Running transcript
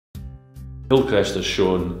Hillcrest has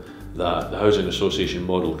shown that the housing association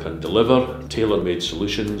model can deliver tailor-made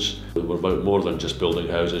solutions. They were about more than just building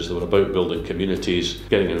houses, they were about building communities,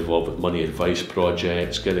 getting involved with money advice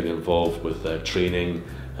projects, getting involved with training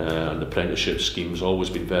and apprenticeship schemes, always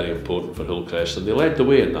been very important for Hillcrest, and they led the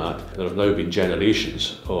way in that. There have now been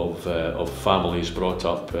generations of families brought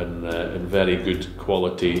up in very good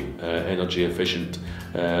quality, energy efficient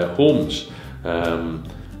homes,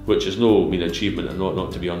 which is no mean achievement and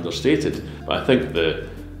not to be understated. But I think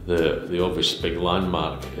the obvious big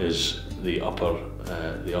landmark is the upper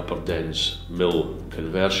Dens mill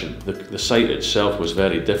conversion. The site itself was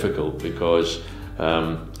very difficult because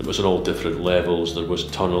it was on all different levels. There was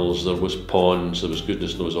tunnels, there was ponds, there was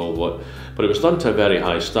goodness knows all what. But it was done to a very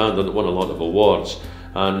high standard. It won a lot of awards,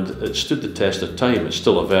 and it stood the test of time. It's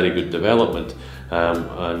still a very good development,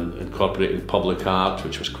 and incorporating public art,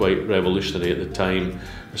 which was quite revolutionary at the time.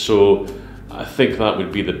 So I think that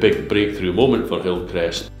would be the big breakthrough moment for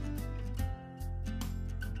Hillcrest.